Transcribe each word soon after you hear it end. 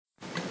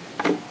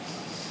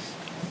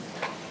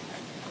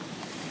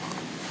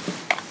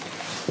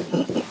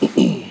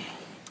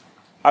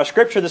Our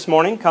scripture this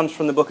morning comes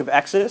from the book of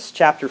Exodus,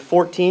 chapter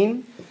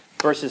 14,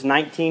 verses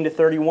 19 to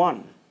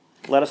 31.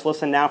 Let us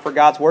listen now for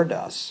God's word to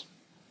us.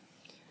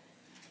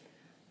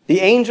 The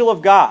angel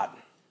of God,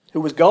 who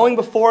was going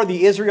before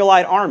the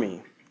Israelite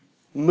army,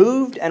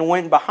 moved and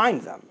went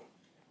behind them.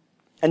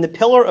 And the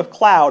pillar of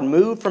cloud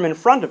moved from in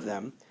front of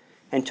them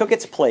and took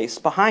its place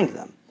behind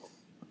them.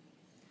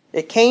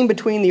 It came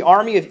between the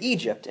army of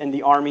Egypt and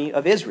the army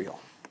of Israel.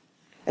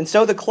 And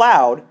so the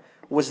cloud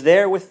was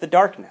there with the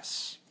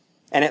darkness,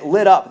 and it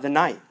lit up the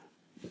night.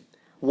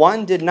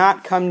 One did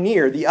not come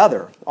near the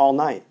other all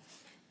night.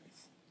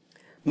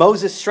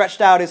 Moses stretched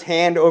out his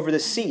hand over the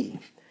sea,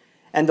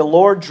 and the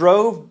Lord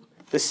drove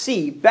the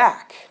sea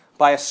back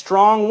by a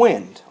strong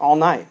wind all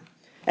night,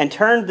 and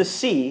turned the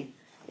sea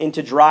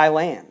into dry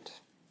land,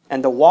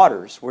 and the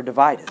waters were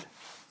divided.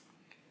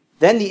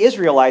 Then the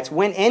Israelites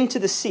went into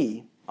the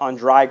sea on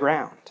dry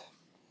ground,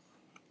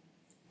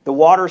 the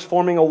waters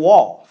forming a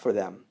wall for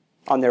them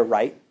on their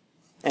right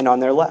and on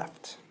their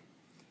left.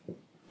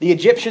 The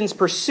Egyptians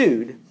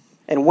pursued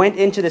and went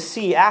into the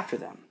sea after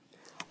them,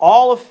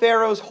 all of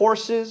Pharaoh's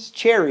horses,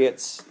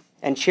 chariots,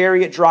 and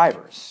chariot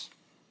drivers.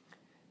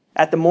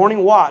 At the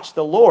morning watch,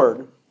 the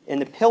Lord, in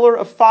the pillar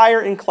of fire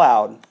and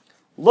cloud,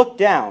 looked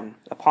down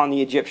upon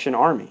the Egyptian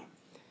army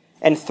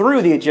and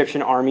threw the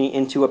Egyptian army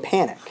into a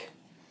panic.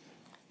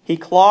 He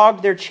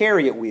clogged their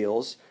chariot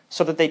wheels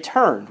so that they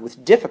turned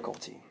with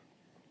difficulty.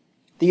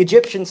 The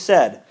Egyptians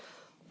said,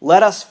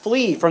 "Let us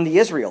flee from the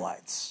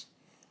Israelites,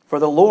 for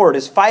the Lord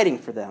is fighting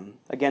for them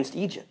against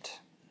Egypt."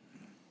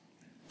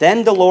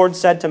 Then the Lord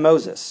said to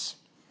Moses,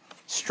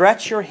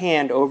 "Stretch your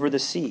hand over the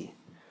sea,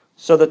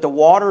 so that the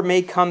water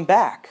may come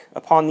back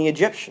upon the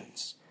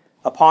Egyptians,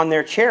 upon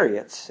their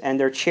chariots and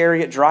their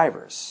chariot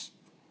drivers."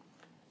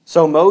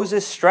 So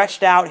Moses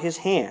stretched out his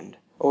hand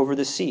over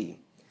the sea,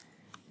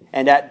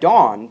 and at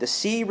dawn the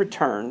sea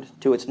returned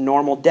to its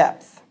normal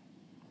depth.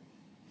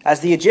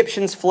 As the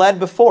Egyptians fled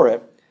before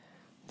it,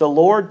 the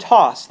Lord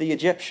tossed the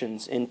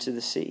Egyptians into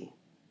the sea.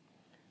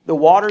 The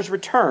waters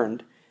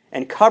returned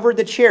and covered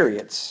the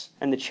chariots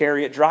and the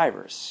chariot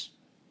drivers.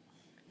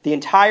 The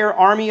entire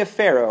army of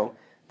Pharaoh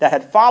that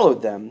had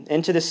followed them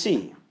into the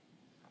sea,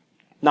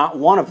 not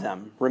one of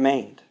them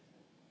remained.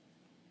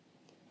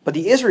 But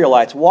the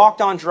Israelites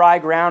walked on dry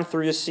ground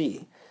through the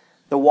sea,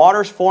 the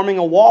waters forming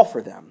a wall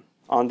for them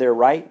on their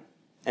right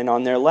and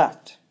on their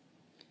left.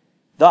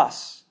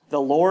 Thus,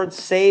 the Lord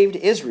saved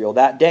Israel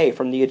that day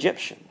from the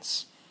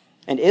Egyptians.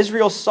 And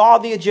Israel saw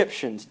the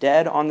Egyptians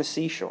dead on the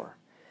seashore.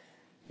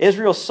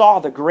 Israel saw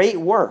the great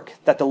work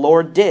that the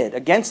Lord did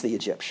against the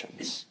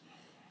Egyptians.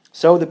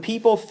 So the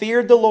people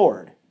feared the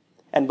Lord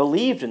and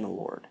believed in the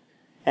Lord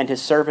and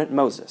his servant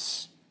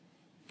Moses.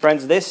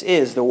 Friends, this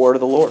is the word of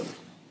the Lord.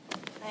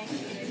 Thanks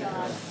be to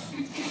God.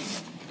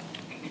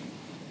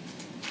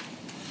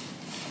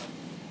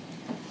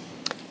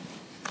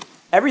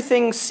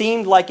 Everything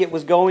seemed like it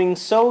was going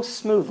so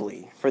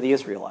smoothly for the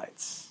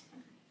Israelites.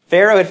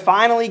 Pharaoh had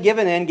finally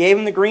given in, gave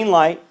them the green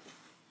light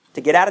to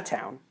get out of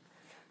town.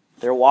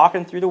 They're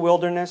walking through the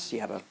wilderness.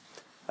 You have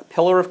a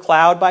pillar of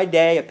cloud by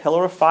day, a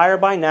pillar of fire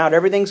by night.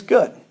 Everything's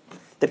good.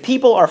 The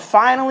people are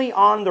finally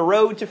on the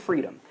road to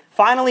freedom,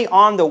 finally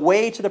on the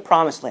way to the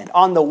promised land,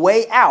 on the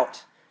way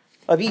out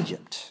of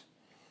Egypt.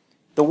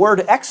 The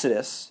word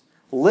Exodus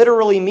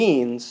literally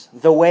means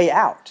the way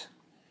out.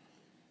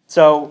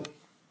 So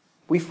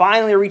we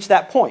finally reach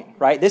that point,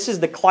 right? This is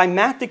the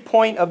climactic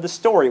point of the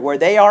story where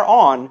they are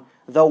on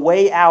the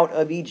way out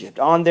of Egypt,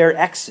 on their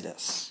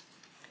exodus.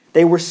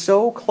 They were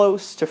so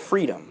close to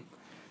freedom,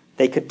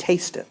 they could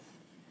taste it.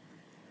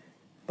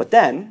 But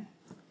then,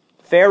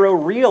 Pharaoh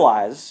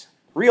realizes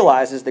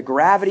the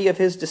gravity of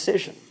his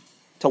decision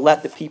to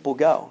let the people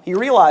go. He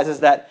realizes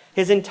that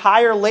his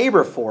entire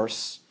labor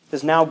force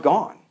is now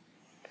gone.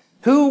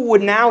 Who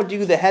would now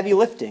do the heavy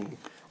lifting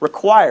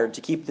required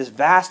to keep this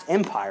vast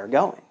empire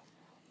going?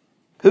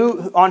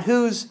 On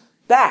whose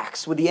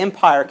backs would the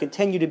empire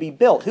continue to be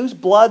built? Whose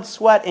blood,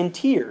 sweat, and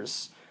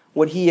tears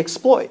would he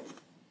exploit?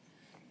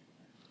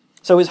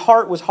 So his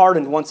heart was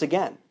hardened once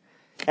again,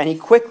 and he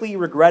quickly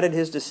regretted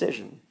his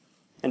decision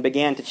and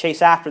began to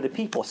chase after the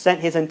people, sent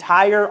his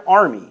entire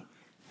army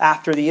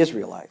after the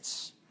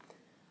Israelites.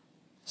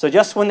 So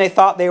just when they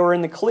thought they were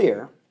in the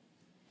clear,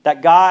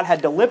 that God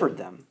had delivered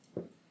them,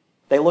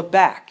 they look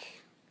back,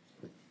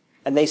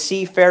 and they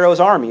see Pharaoh's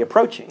army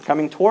approaching,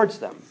 coming towards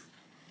them,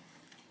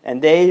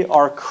 and they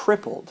are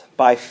crippled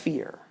by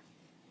fear.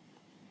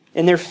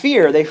 In their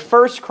fear, they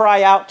first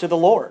cry out to the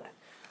Lord,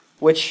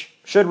 which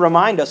should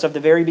remind us of the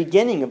very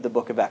beginning of the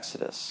book of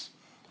Exodus,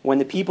 when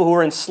the people who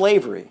are in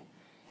slavery,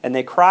 and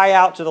they cry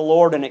out to the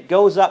Lord, and it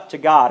goes up to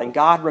God, and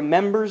God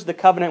remembers the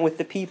covenant with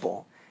the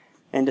people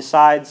and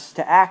decides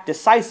to act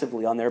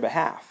decisively on their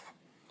behalf.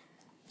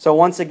 So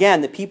once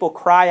again, the people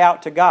cry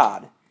out to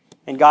God,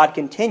 and God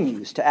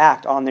continues to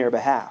act on their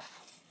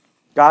behalf.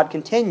 God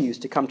continues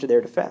to come to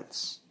their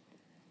defense.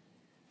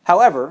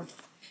 However,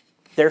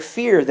 their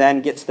fear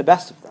then gets the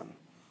best of them,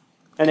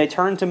 and they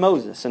turn to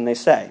Moses and they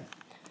say,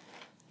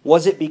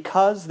 "Was it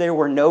because there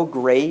were no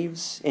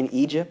graves in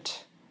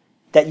Egypt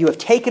that you have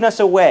taken us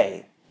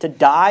away to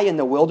die in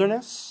the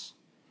wilderness?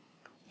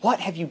 What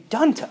have you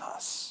done to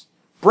us,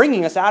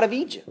 bringing us out of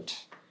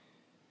Egypt?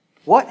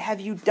 What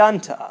have you done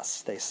to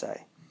us, they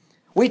say.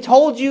 We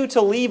told you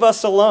to leave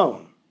us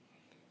alone.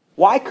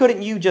 Why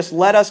couldn't you just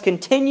let us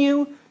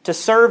continue to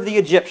serve the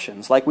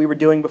Egyptians like we were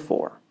doing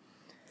before?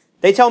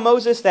 They tell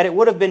Moses that it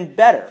would have been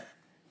better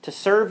to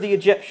serve the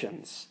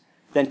Egyptians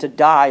than to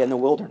die in the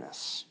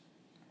wilderness.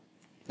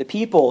 The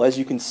people, as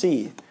you can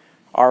see,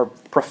 are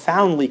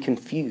profoundly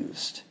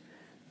confused.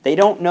 They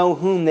don't know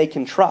whom they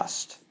can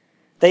trust.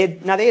 They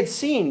had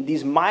seen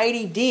these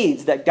mighty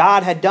deeds that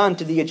God had done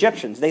to the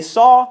Egyptians. They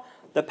saw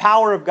the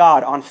power of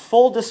God on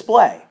full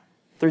display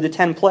through the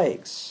 10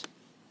 plagues.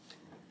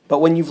 But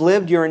when you've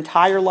lived your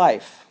entire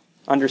life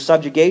under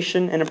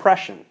subjugation and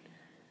oppression,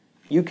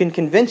 you can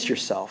convince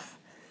yourself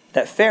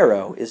that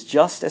Pharaoh is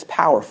just as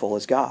powerful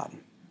as God.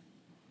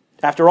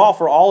 After all,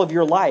 for all of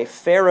your life,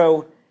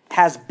 Pharaoh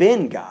has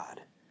been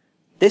God.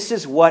 This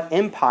is what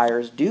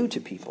empires do to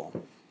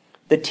people.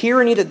 The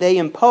tyranny that they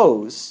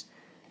impose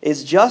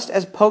is just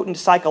as potent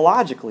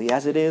psychologically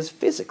as it is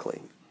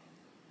physically.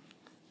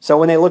 So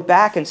when they look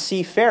back and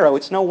see Pharaoh,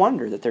 it's no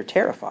wonder that they're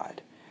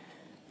terrified.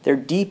 Their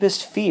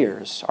deepest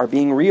fears are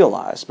being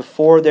realized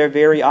before their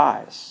very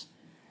eyes.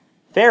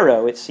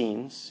 Pharaoh, it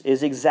seems,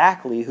 is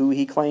exactly who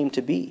he claimed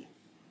to be.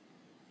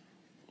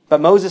 But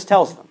Moses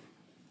tells them,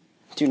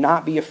 do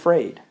not be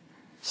afraid.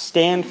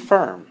 Stand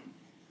firm.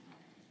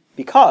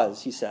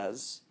 Because, he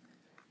says,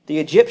 the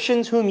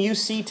Egyptians whom you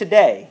see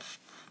today,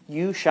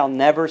 you shall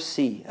never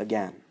see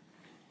again.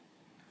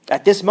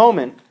 At this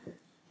moment,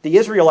 the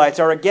Israelites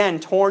are again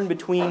torn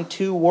between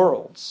two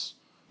worlds.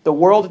 The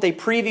world that they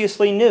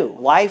previously knew,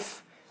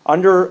 life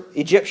under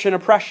Egyptian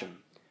oppression,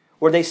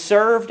 where they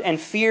served and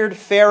feared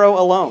Pharaoh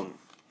alone.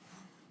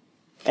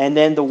 And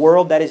then the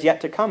world that is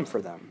yet to come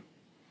for them.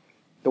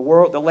 The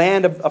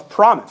land of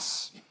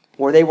promise,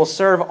 where they will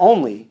serve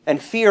only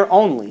and fear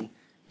only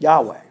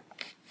Yahweh.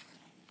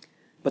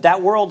 But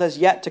that world has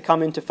yet to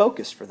come into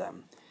focus for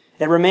them.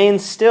 It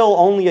remains still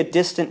only a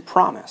distant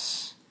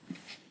promise,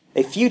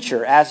 a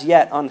future as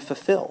yet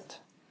unfulfilled.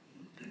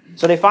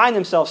 So they find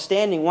themselves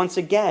standing once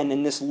again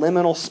in this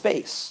liminal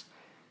space,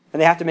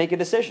 and they have to make a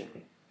decision.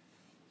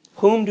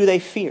 Whom do they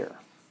fear?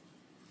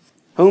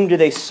 Whom do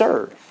they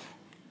serve?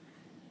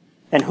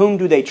 And whom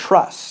do they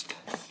trust?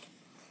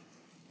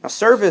 Now,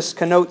 service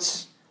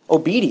connotes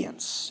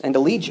obedience and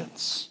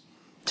allegiance.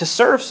 To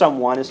serve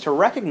someone is to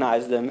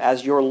recognize them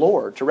as your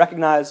Lord, to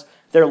recognize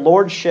their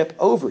lordship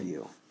over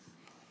you.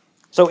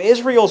 So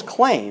Israel's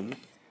claim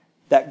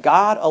that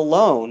God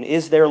alone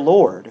is their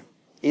Lord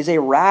is a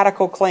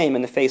radical claim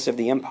in the face of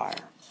the empire,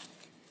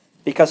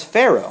 because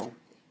Pharaoh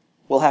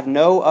will have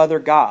no other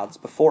gods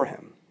before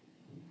him.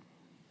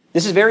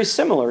 This is very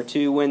similar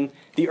to when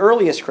the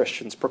earliest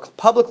Christians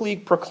publicly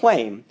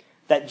proclaim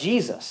that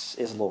Jesus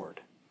is Lord,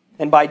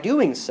 and by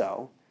doing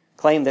so,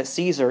 claim that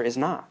Caesar is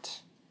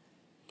not.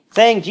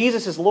 Saying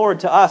Jesus is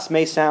Lord to us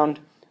may sound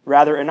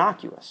rather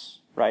innocuous,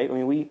 right? I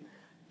mean,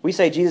 we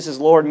say Jesus is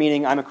Lord,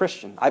 meaning I'm a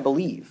Christian, I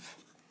believe.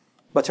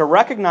 But to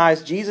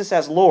recognize Jesus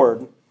as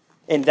Lord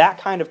in that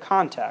kind of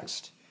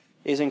context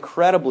is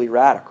incredibly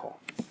radical.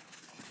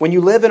 When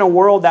you live in a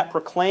world that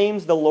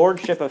proclaims the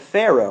lordship of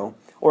Pharaoh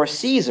or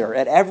Caesar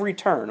at every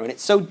turn, when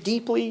it's so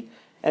deeply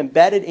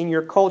embedded in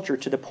your culture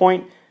to the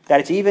point that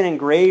it's even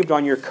engraved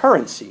on your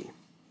currency,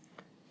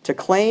 to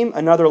claim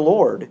another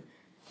Lord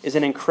is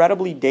an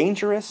incredibly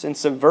dangerous and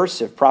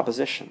subversive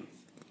proposition.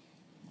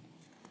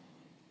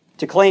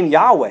 To claim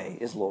Yahweh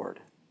is Lord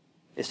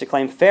is to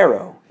claim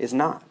Pharaoh is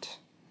not.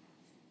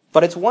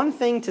 But it's one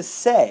thing to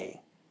say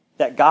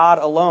that God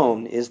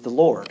alone is the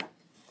Lord,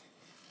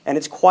 and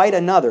it's quite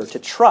another to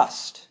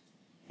trust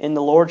in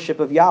the lordship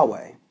of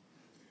Yahweh.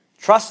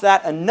 Trust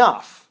that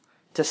enough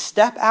to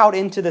step out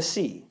into the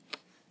sea,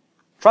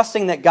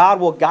 trusting that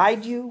God will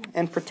guide you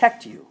and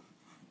protect you,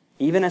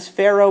 even as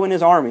Pharaoh and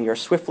his army are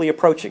swiftly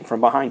approaching from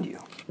behind you.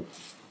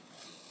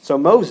 So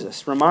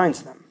Moses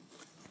reminds them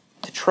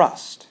to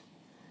trust.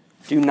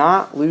 Do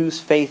not lose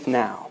faith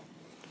now.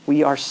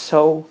 We are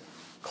so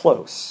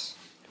close.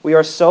 We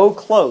are so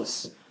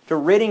close to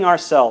ridding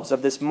ourselves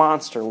of this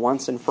monster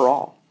once and for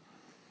all.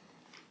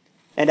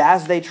 And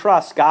as they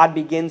trust, God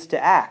begins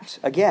to act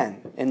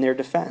again in their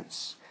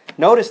defense.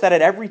 Notice that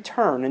at every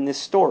turn in this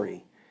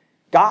story,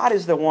 God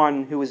is the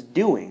one who is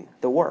doing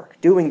the work,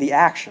 doing the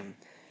action.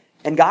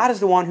 And God is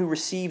the one who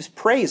receives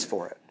praise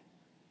for it.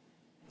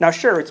 Now,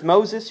 sure, it's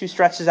Moses who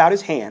stretches out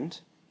his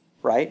hand,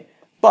 right?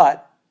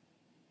 But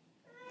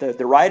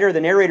the writer,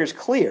 the narrator is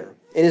clear.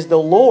 It is the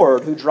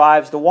Lord who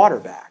drives the water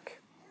back.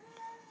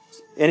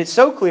 And it's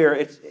so clear,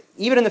 it's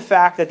even in the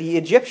fact that the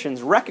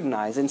Egyptians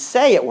recognize and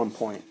say at one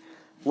point,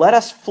 let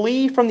us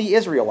flee from the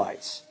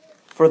Israelites,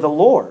 for the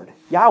Lord,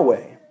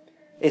 Yahweh,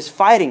 is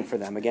fighting for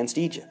them against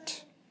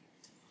Egypt.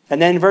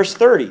 And then verse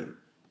 30,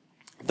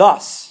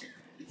 thus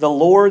the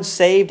Lord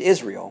saved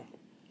Israel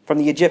from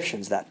the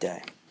Egyptians that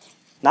day.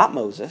 Not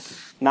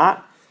Moses,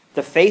 not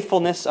the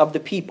faithfulness of the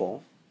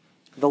people,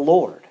 the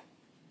Lord,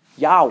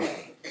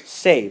 Yahweh,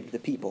 saved the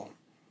people.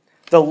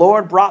 The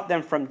Lord brought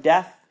them from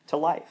death to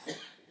life.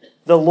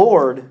 The the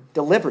Lord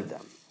delivered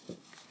them.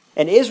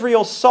 And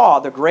Israel saw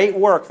the great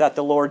work that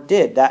the Lord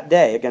did that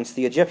day against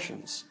the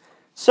Egyptians.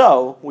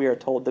 So, we are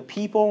told, the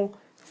people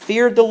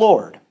feared the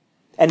Lord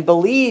and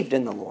believed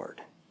in the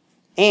Lord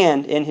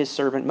and in his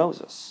servant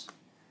Moses.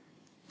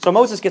 So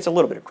Moses gets a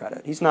little bit of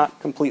credit. He's not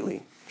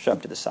completely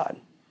shoved to the side.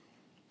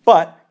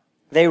 But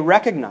they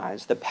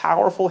recognize the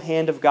powerful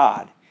hand of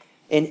God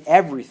in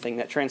everything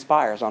that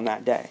transpires on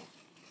that day.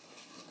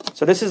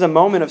 So this is a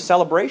moment of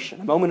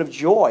celebration, a moment of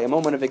joy, a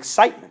moment of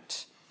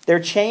excitement. Their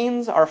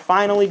chains are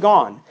finally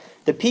gone.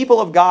 The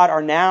people of God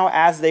are now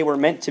as they were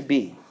meant to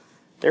be.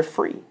 They're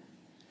free.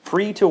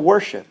 Free to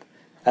worship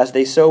as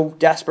they so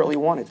desperately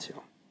wanted to.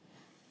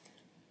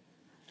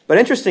 But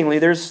interestingly,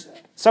 there's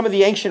some of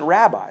the ancient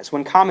rabbis,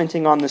 when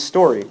commenting on this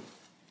story,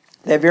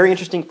 they have very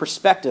interesting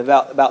perspective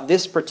about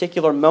this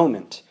particular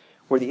moment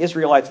where the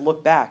Israelites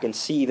look back and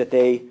see that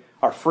they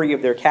are free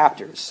of their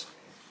captors.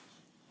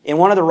 In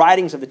one of the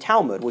writings of the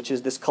Talmud, which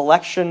is this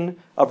collection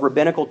of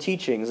rabbinical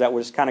teachings that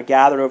was kind of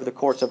gathered over the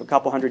course of a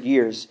couple hundred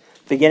years,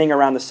 beginning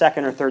around the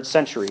 2nd or 3rd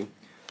century,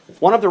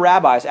 one of the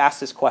rabbis asked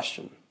this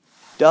question: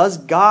 does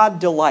God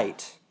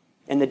delight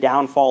in the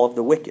downfall of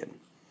the wicked?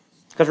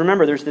 Because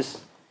remember, there's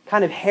this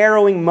kind of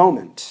harrowing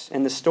moment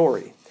in the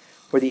story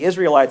where the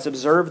Israelites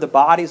observe the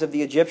bodies of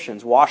the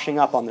Egyptians washing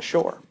up on the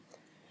shore.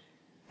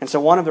 And so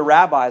one of the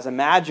rabbis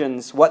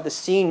imagines what the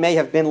scene may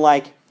have been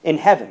like in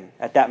heaven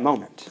at that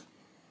moment.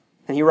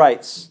 And he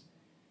writes,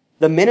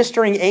 "The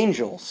ministering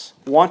angels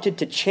wanted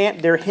to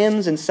chant their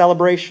hymns in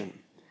celebration,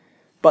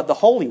 but the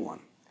Holy One,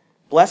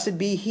 blessed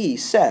be he,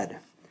 said,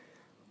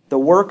 'The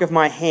work of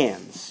my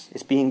hands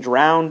is being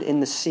drowned in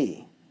the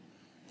sea,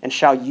 and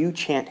shall you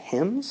chant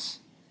hymns?'"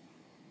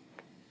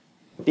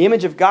 The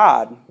image of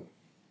God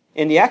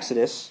in the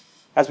Exodus,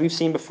 as we've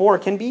seen before,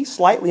 can be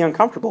slightly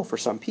uncomfortable for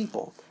some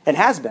people, and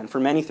has been for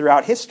many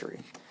throughout history.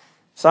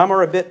 Some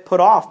are a bit put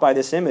off by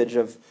this image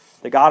of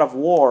the God of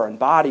war and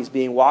bodies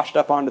being washed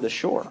up onto the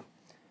shore.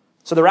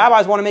 So the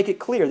rabbis want to make it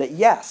clear that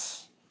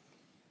yes,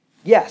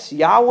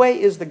 Yahweh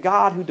is the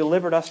God who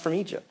delivered us from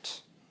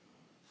Egypt.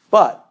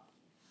 But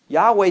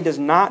Yahweh does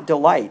not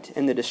delight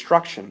in the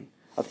destruction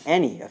of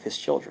any of his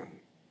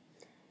children,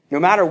 no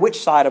matter which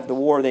side of the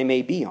war they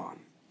may be on.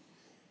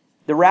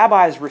 The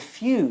rabbis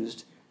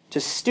refused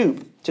to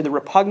stoop to the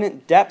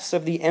repugnant depths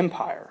of the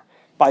empire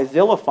by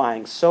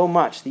vilifying so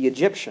much the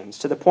Egyptians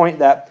to the point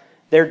that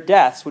their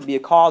deaths would be a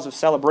cause for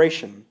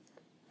celebration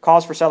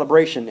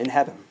in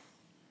heaven.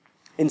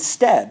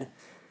 Instead,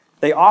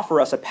 they offer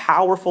us a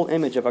powerful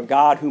image of a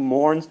God who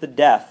mourns the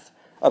death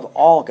of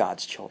all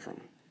God's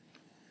children.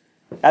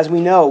 As we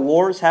know,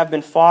 wars have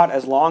been fought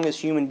as long as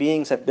human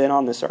beings have been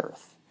on this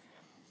earth.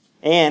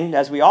 And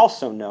as we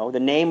also know, the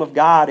name of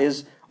God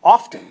is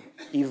often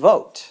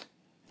evoked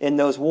in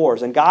those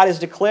wars, and God is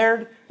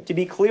declared to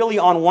be clearly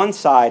on one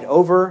side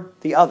over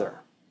the other.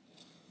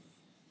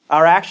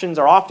 Our actions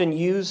are often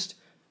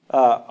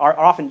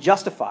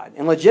justified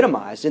and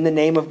legitimized in the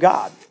name of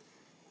God.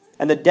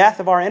 And the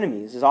death of our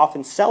enemies is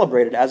often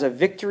celebrated as a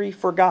victory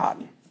for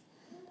God.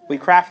 We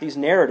craft these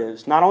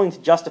narratives not only to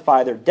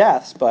justify their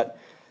deaths, but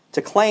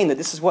to claim that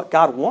this is what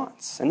God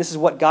wants, and this is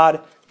what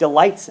God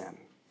delights in.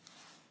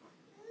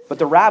 But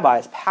the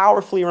rabbis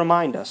powerfully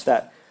remind us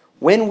that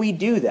when we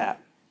do that,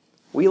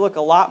 we look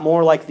a lot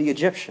more like the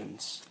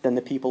Egyptians than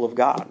the people of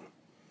God.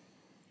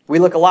 We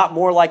look a lot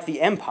more like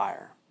the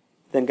empire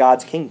than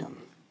God's kingdom.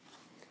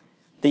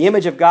 The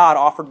image of God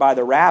offered by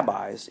the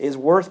rabbis is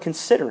worth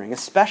considering,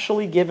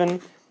 especially given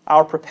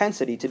our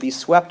propensity to be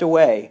swept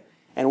away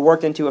and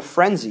worked into a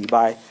frenzy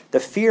by the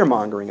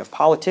fear-mongering of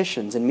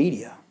politicians and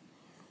media.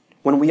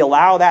 When we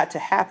allow that to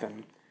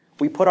happen,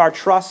 we put our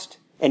trust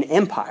in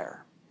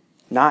empire,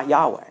 not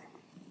Yahweh.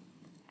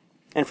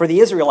 And for the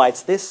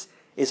Israelites, this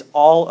is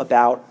all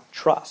about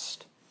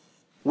trust.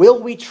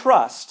 Will we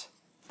trust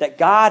that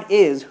God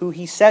is who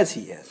he says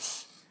he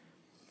is?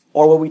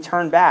 Or will we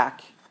turn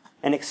back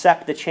and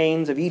accept the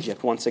chains of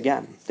Egypt once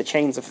again, the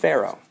chains of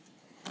Pharaoh?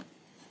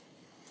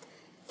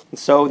 And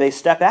so they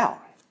step out.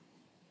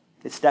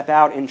 They step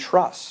out in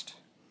trust.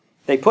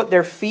 They put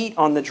their feet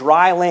on the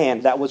dry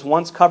land that was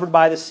once covered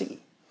by the sea,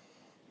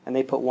 and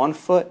they put one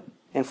foot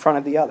in front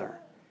of the other,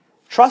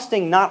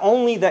 trusting not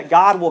only that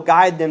God will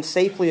guide them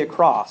safely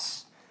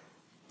across,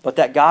 but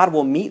that God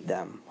will meet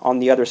them on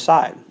the other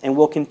side and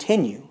will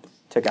continue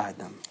to guide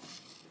them.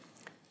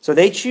 So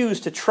they choose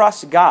to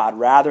trust God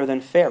rather than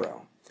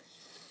Pharaoh.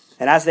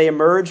 And as they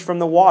emerge from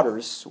the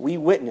waters, we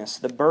witness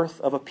the birth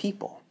of a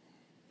people,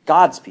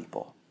 God's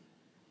people.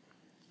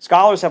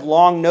 Scholars have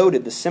long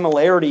noted the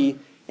similarity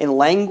in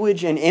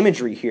language and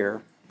imagery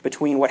here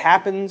between what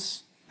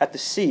happens at the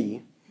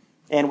sea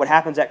and what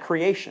happens at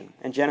creation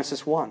in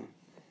Genesis 1.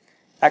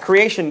 At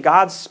creation,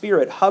 God's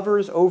Spirit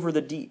hovers over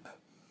the deep.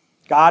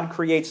 God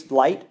creates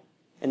light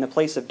in the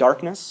place of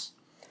darkness.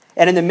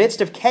 And in the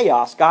midst of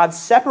chaos, God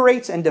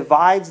separates and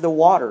divides the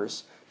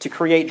waters to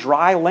create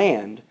dry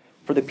land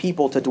for the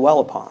people to dwell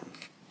upon.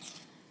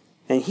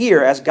 And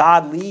here, as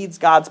God leads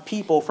God's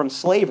people from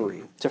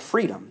slavery to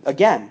freedom,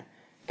 again,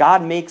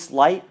 God makes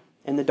light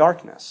in the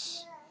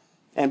darkness.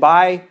 And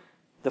by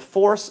the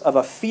force of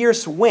a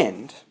fierce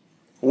wind,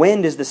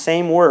 wind is the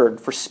same word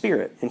for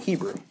spirit in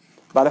Hebrew.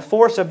 By the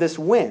force of this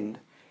wind,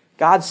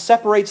 God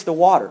separates the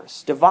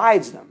waters,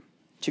 divides them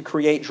to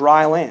create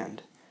dry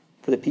land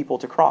for the people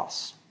to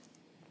cross.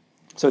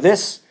 So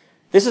this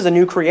is a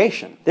new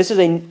creation. This is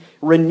a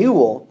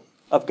renewal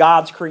of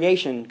God's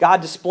creation.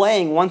 God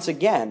displaying once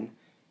again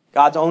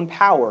God's own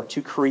power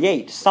to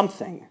create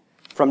something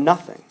from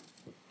nothing.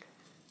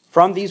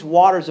 From these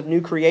waters of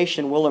new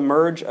creation will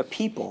emerge a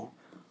people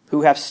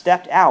who have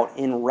stepped out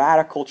in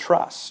radical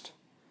trust,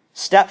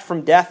 stepped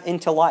from death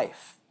into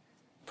life,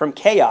 from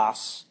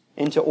chaos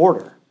into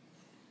order,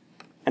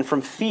 and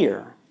from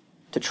fear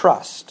to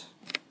trust.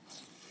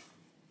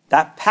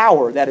 That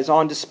power that is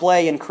on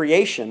display in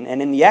creation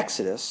and in the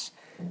Exodus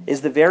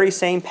is the very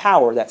same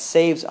power that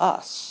saves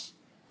us,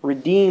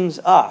 redeems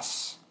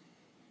us,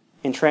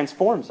 and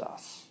transforms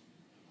us.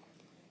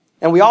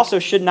 And we also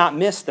should not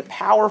miss the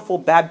powerful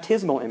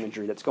baptismal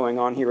imagery that's going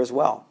on here as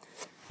well.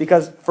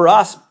 Because for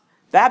us,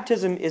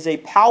 baptism is a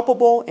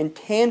palpable and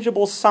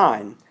tangible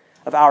sign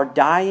of our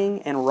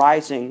dying and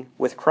rising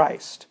with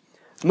Christ,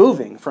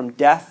 moving from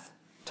death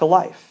to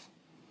life.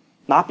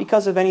 Not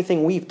because of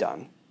anything we've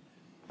done,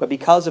 but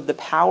because of the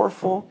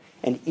powerful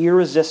and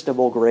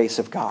irresistible grace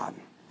of God.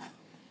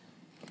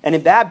 And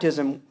in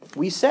baptism,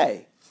 we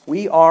say,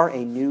 we are a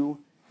new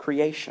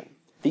creation.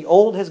 The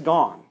old has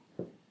gone,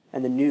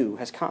 and the new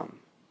has come.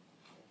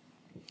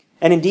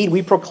 And indeed,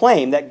 we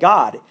proclaim that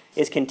God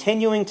is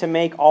continuing to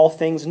make all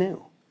things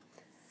new.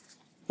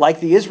 Like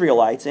the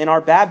Israelites, in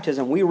our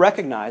baptism, we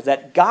recognize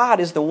that God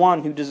is the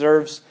one who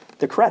deserves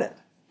the credit.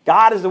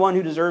 God is the one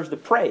who deserves the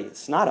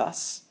praise, not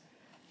us.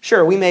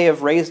 Sure, we may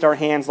have raised our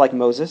hands like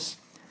Moses.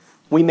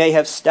 We may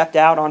have stepped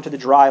out onto the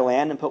dry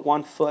land and put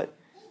one foot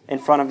in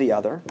front of the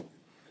other.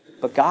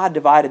 But God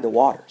divided the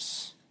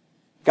waters.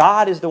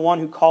 God is the one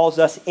who calls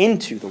us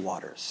into the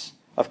waters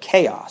of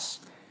chaos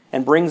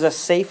and brings us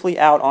safely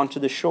out onto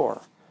the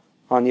shore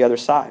on the other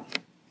side.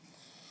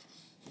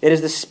 It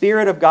is the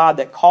Spirit of God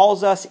that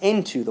calls us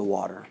into the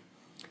water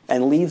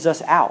and leads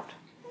us out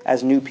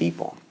as new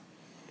people.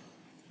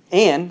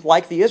 And,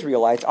 like the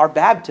Israelites, our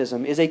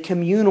baptism is a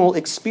communal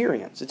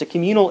experience. It's a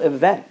communal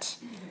event.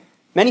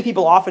 Many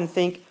people often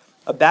think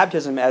of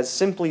baptism as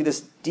simply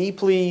this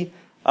deeply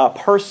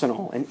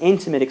personal and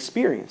intimate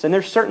experience. And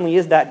there certainly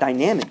is that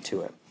dynamic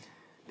to it.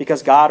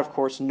 Because God, of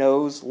course,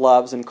 knows,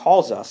 loves, and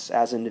calls us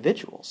as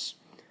individuals.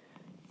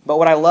 But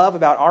what I love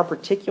about our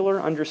particular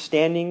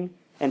understanding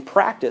and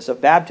practice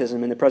of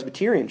baptism in the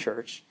Presbyterian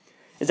Church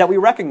is that we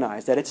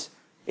recognize that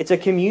it's a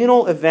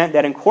communal event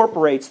that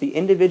incorporates the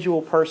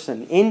individual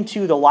person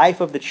into the life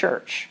of the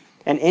church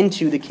and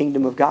into the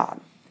kingdom of God.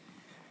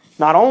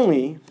 Not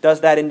only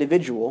does that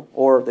individual,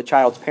 or the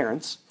child's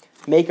parents,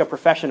 make a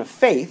profession of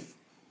faith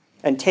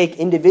and take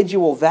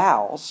individual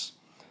vows,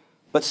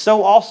 but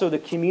so also the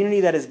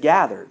community that is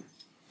gathered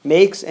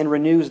makes and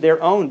renews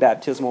their own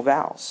baptismal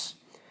vows.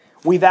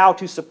 We vow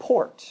to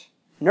support,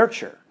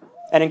 nurture,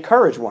 and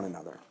encourage one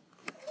another.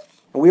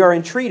 And we are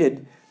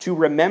entreated to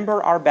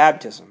remember our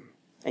baptism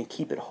and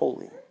keep it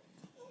holy.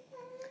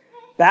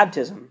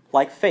 Baptism,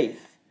 like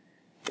faith,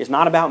 is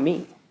not about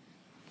me.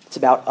 It's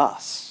about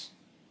us.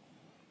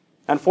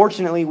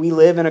 Unfortunately, we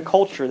live in a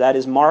culture that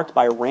is marked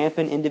by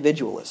rampant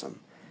individualism.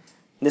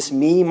 This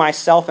me,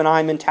 myself, and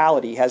I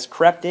mentality has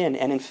crept in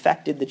and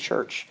infected the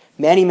church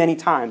many, many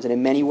times and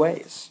in many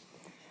ways.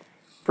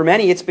 For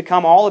many, it's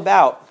become all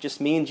about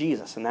just me and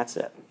Jesus, and that's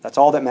it. That's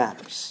all that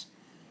matters.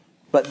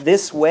 But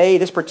this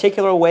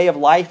particular way of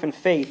life and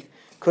faith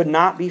could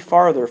not be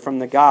farther from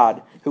the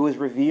God who was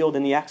revealed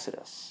in the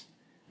Exodus,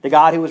 the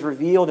God who was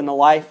revealed in the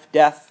life,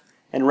 death,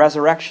 and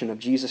resurrection of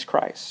Jesus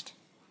Christ.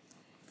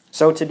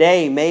 So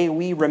today, may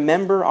we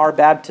remember our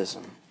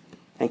baptism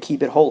and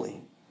keep it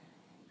holy.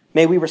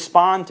 May we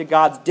respond to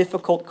God's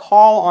difficult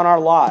call on our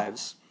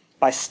lives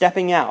by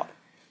stepping out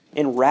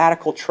in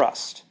radical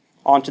trust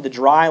onto the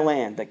dry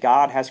land that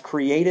God has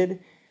created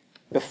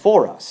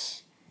before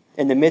us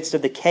in the midst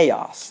of the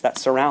chaos that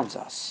surrounds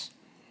us.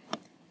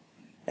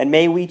 And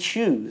may we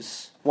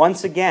choose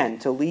once again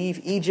to leave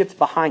Egypt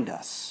behind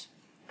us,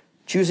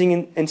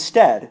 choosing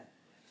instead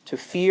to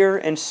fear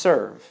and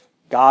serve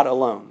God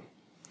alone.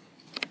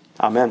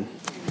 Amen.